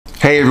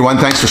Hey everyone,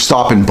 thanks for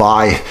stopping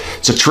by.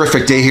 It's a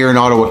terrific day here in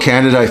Ottawa,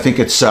 Canada. I think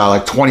it's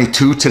like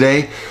 22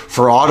 today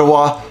for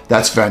Ottawa.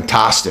 That's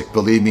fantastic,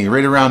 believe me.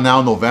 Right around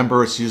now,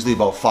 November, it's usually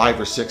about 5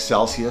 or 6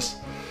 Celsius.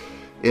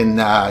 In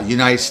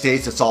United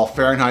States, it's all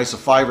Fahrenheit, so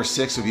 5 or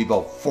 6 would be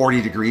about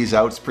 40 degrees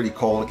out. It's pretty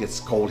cold. It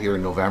gets cold here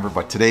in November,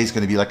 but today's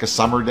going to be like a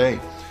summer day.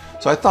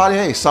 So I thought,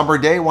 hey, summer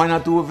day, why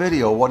not do a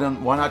video?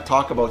 Why not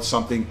talk about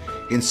something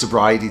in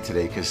sobriety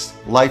today? Because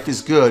life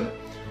is good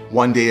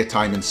one day at a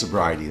time in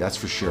sobriety, that's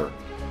for sure.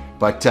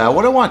 But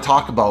what I want to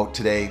talk about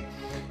today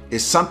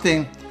is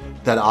something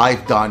that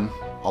I've done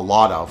a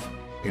lot of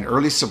in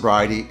early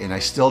sobriety, and I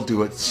still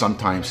do it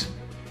sometimes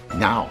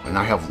now. And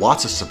I have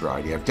lots of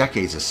sobriety. I have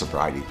decades of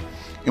sobriety.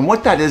 And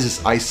what that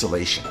is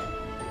isolation.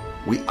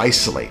 We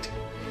isolate.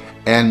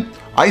 And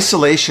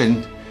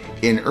isolation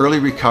in early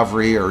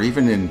recovery or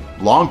even in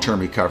long-term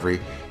recovery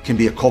can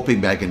be a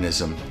coping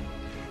mechanism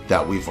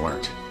that we've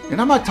learned. And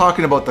I'm not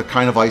talking about the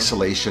kind of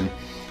isolation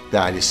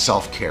that is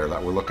self-care,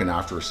 that we're looking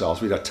after ourselves.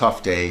 We had a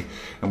tough day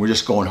and we're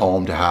just going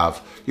home to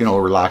have, a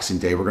relaxing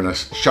day. We're gonna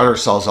shut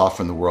ourselves off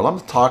from the world. I'm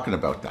not talking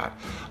about that.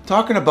 I'm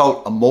talking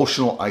about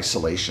emotional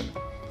isolation.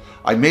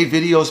 I made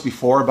videos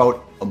before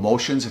about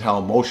emotions and how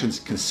emotions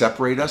can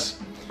separate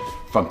us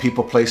from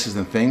people, places,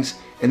 and things.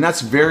 And that's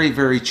very,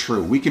 very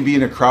true. We can be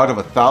in a crowd of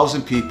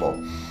 1,000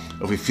 people.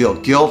 If we feel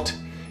guilt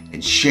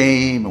and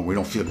shame and we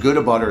don't feel good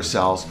about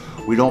ourselves,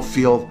 we don't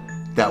feel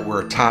that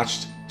we're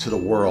attached to the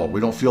world.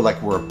 We don't feel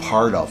like we're a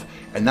part of.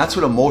 And that's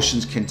what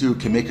emotions can do,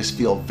 can make us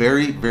feel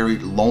very, very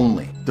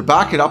lonely. To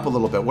back it up a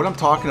little bit, what I'm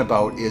talking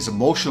about is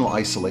emotional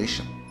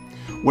isolation.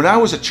 When I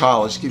was a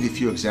child, I'll just give you a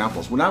few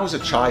examples. When I was a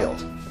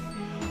child,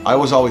 I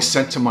was always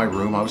sent to my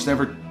room. I was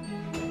never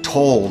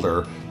told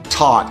or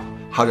taught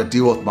how to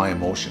deal with my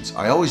emotions.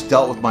 I always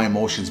dealt with my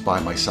emotions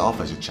by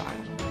myself as a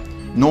child.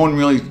 No one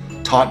really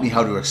taught me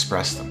how to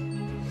express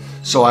them.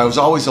 So I was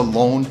always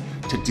alone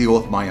to deal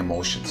with my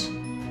emotions.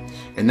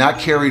 And that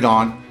carried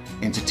on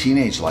into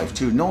teenage life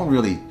too. No one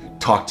really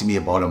talked to me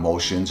about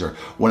emotions or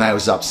when I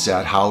was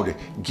upset, how to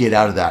get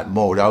out of that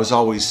mode. I was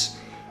always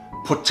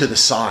put to the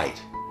side.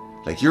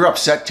 Like, you're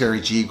upset,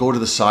 Terry G, go to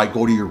the side,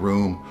 go to your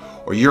room.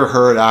 Or you're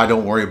hurt,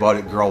 don't worry about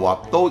it, grow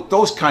up.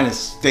 Those kind of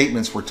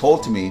statements were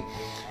told to me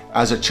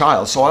as a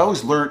child. So I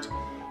always learned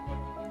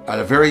at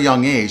a very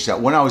young age that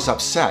when I was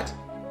upset,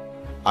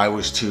 I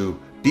was to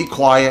be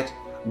quiet,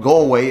 go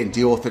away and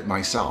deal with it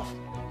myself.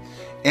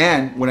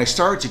 And when I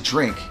started to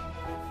drink,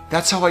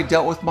 that's how I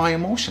dealt with my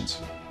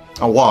emotions.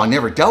 Oh, well, I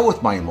never dealt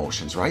with my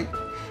emotions, right?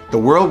 The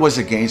world was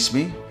against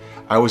me.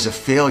 I was a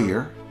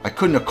failure. I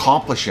couldn't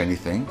accomplish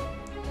anything.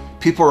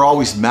 People were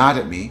always mad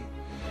at me.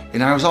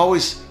 And I was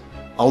always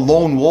a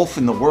lone wolf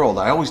in the world.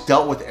 I always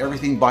dealt with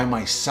everything by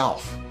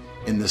myself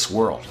in this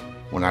world.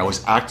 When I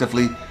was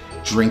actively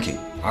drinking,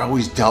 I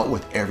always dealt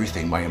with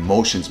everything, my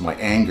emotions, my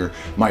anger,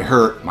 my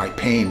hurt, my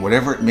pain,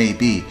 whatever it may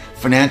be,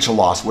 financial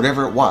loss,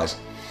 whatever it was.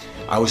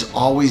 I was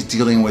always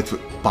dealing with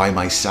it by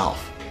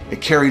myself. It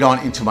carried on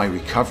into my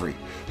recovery.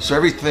 So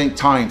every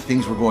time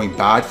things were going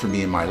bad for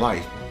me in my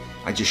life,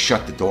 I just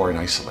shut the door and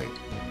isolate.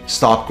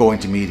 Stop going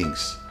to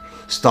meetings.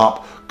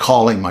 Stop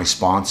calling my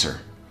sponsor.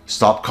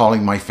 Stop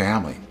calling my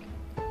family.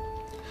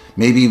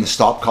 Maybe even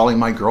stop calling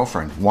my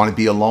girlfriend. Want to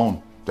be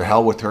alone. The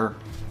hell with her.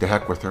 The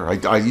heck with her.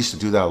 I used to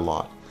do that a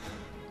lot.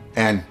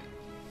 And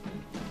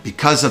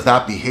because of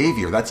that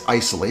behavior, that's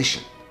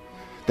isolation.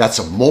 That's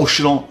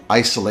emotional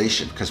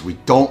isolation because we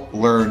don't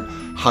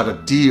learn how to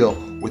deal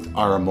with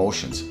our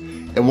emotions.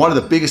 And one of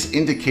the biggest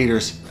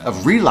indicators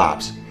of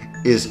relapse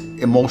is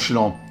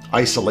emotional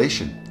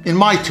isolation. In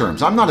my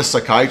terms, I'm not a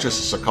psychiatrist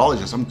or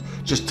psychologist. I'm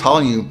just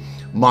telling you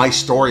my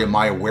story and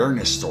my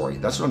awareness story.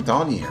 That's what I'm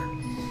telling you here.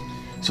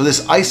 So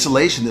this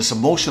isolation, this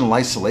emotional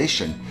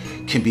isolation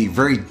can be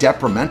very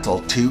detrimental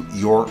to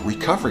your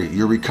recovery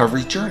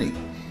journey.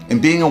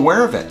 And being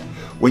aware of it.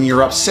 When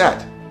you're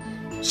upset,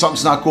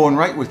 something's not going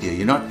right with you,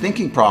 you're not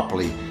thinking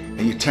properly,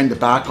 and you tend to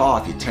back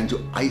off, you tend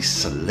to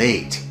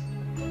isolate.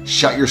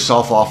 Shut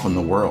yourself off from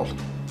the world.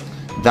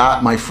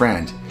 That, my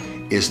friend,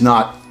 is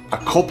not a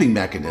coping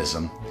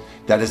mechanism,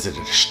 that is a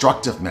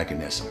destructive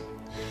mechanism.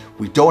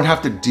 We don't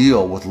have to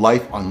deal with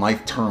life on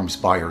life terms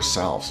by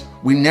ourselves.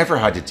 We never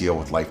had to deal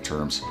with life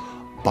terms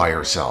by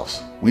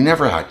ourselves. We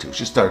never had to. It's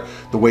just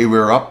the way we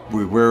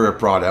were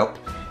brought up.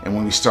 And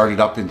when we started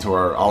up into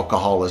our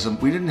alcoholism,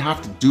 we didn't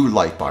have to do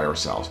life by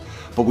ourselves,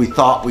 but we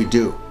thought we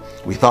do.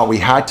 We thought we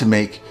had to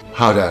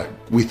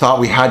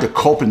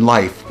cope in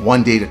life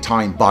one day at a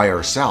time by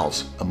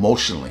ourselves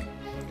emotionally.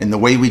 And the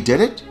way we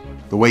did it,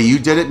 the way you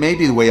did it,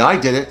 maybe the way I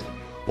did it,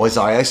 was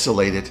I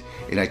isolated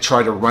and I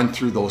tried to run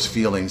through those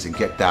feelings and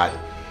get that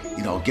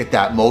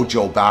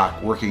mojo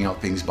back, working out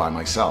things by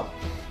myself.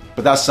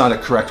 But that's not a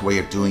correct way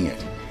of doing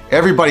it.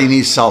 Everybody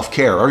needs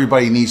self-care.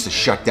 Everybody needs to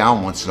shut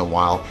down once in a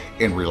while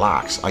and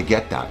relax. I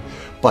get that.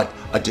 But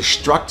a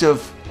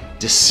destructive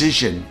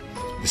decision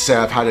to say,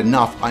 I've had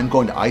enough, I'm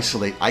going to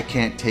isolate, I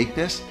can't take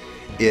this,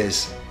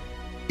 is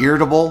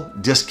irritable,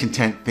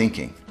 discontent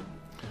thinking.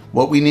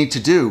 What we need to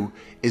do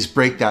is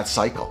break that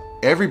cycle.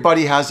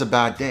 Everybody has a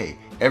bad day.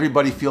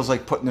 everybody feels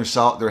like putting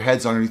their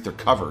heads underneath their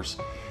covers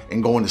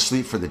and going to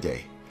sleep for the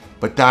day.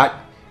 But that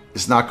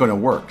is not going to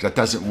work. That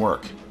doesn't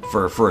work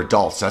for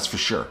adults, that's for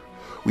sure.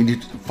 We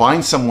need to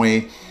find some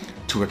way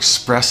to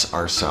express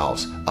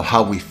ourselves of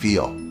how we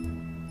feel,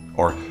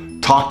 or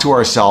talk to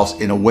ourselves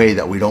in a way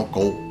that we don't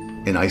go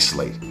and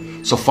isolate.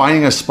 So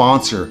finding a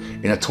sponsor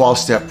in a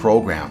 12-step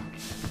program,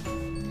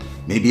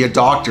 maybe a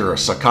doctor, a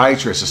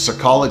psychiatrist, a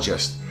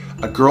psychologist,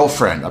 a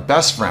girlfriend, a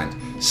best friend,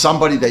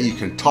 somebody that you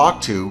can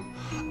talk to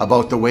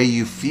about the way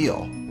you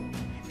feel,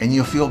 and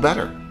you'll feel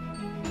better.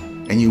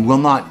 And you will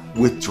not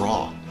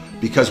withdraw.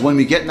 Because when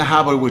we get in the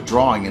habit of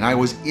withdrawing, and I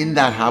was in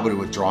that habit of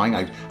withdrawing,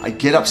 I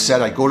get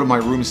upset, I go to my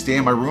room, stay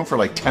in my room for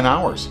like 10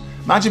 hours.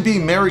 Imagine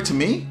being married to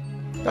me.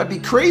 That'd be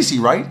crazy,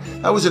 right?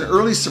 That was an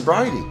early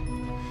sobriety.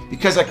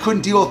 Because I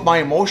couldn't deal with my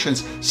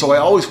emotions, so I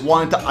always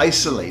wanted to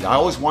isolate. I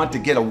always wanted to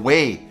get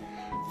away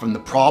from the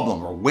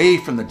problem or away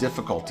from the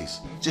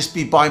difficulties. Just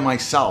be by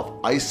myself,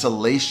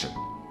 isolation.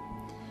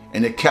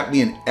 And it kept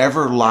me in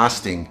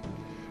everlasting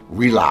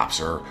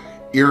relapse or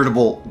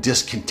irritable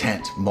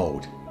discontent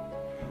mode.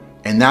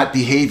 And that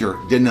behavior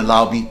didn't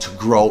allow me to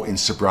grow in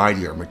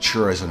sobriety or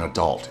mature as an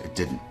adult. It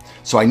didn't.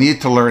 So I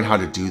needed to learn how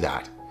to do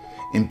that.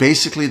 And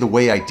basically the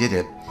way I did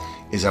it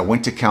is I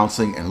went to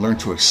counseling and learned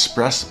to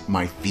express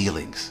my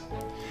feelings,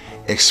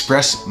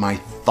 express my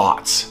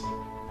thoughts,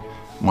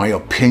 my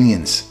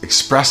opinions,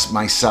 express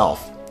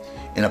myself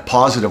in a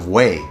positive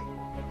way,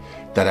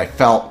 that I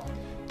felt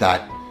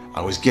that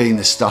I was getting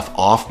this stuff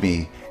off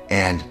me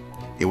and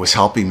it was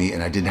helping me,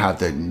 and I didn't have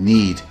the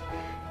need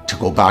to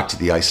go back to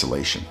the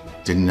isolation.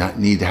 Did not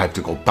need to have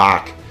to go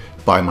back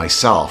by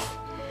myself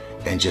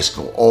and just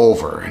go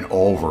over and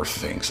over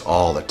things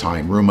all the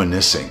time,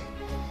 reminiscing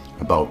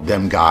about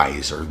them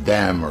guys or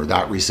them or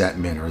that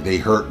resentment or they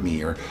hurt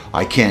me or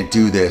I can't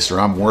do this or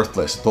I'm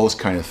worthless, those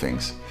kind of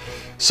things.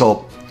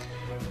 So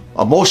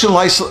emotional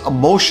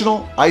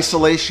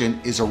isolation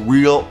is a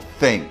real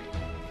thing.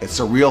 It's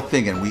a real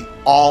thing, and we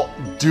all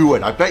do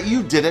it. I bet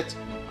you did it.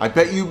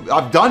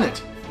 I've done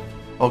it.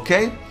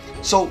 Okay?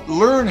 So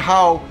learn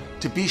how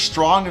to be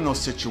strong in those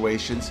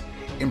situations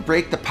and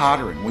break the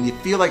pattern. When you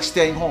feel like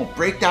staying home,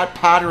 break that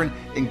pattern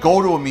and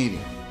go to a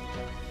meeting.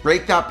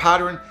 Break that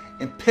pattern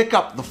and pick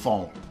up the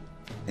phone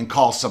and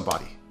call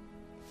somebody.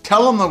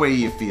 Tell them the way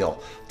you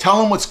feel.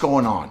 Tell them what's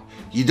going on.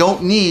 You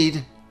don't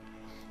need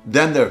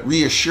them to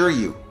reassure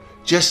you.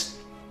 Just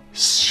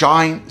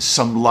shine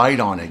some light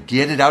on it.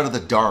 Get it out of the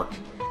dark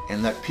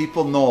and let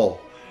people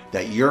know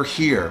that you're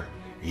here,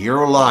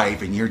 you're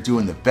alive, and you're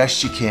doing the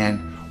best you can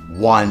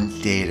one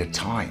day at a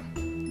time.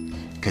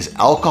 Because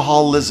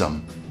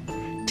alcoholism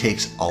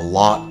takes a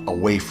lot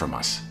away from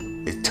us.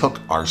 It took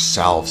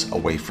ourselves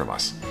away from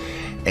us.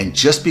 And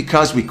just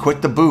because we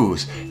quit the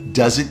booze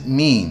doesn't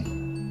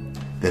mean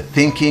the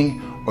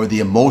thinking or the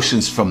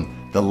emotions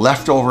from the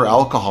leftover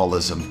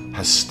alcoholism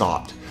has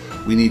stopped.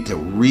 We need to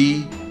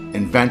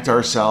reinvent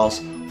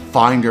ourselves,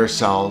 find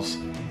ourselves,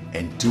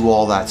 and do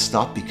all that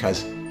stuff,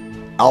 because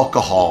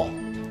alcohol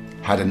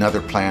had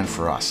another plan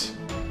for us.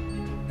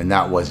 And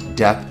that was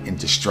death and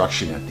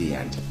destruction at the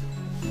end.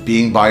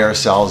 Being by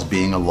ourselves,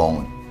 being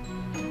alone.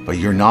 But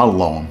you're not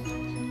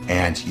alone,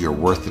 and you're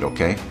worth it,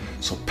 okay?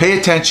 So pay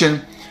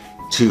attention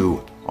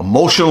to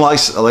emotional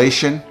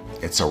isolation.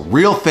 It's a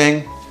real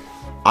thing.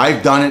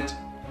 I've done it.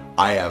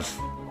 I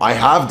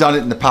have done it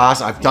in the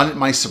past. I've done it in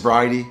my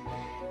sobriety.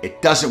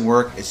 It doesn't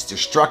work. It's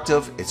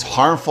destructive. It's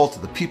harmful to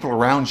the people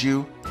around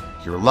you,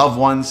 your loved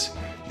ones,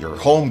 your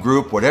home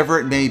group, whatever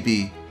it may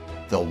be.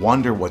 They'll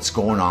wonder what's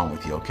going on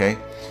with you, okay?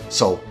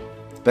 So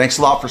thanks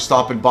a lot for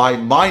stopping by.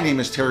 My name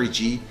is Terry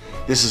G.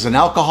 This is an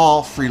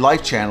alcohol-free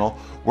life channel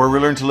where we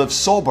learn to live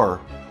sober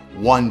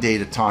one day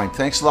at a time.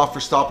 Thanks a lot for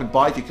stopping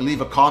by. If you can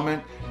leave a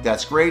comment,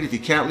 that's great. If you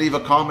can't leave a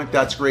comment,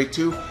 that's great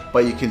too.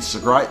 But you can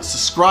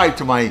subscribe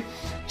to my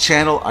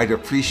channel. I'd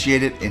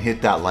appreciate it, and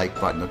hit that like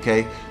button,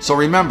 okay? So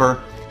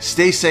remember,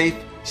 stay safe,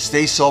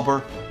 stay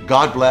sober.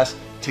 God bless.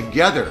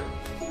 Together,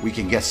 we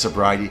can get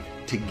sobriety.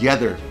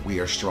 Together, we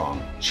are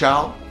strong.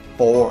 Ciao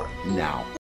for now.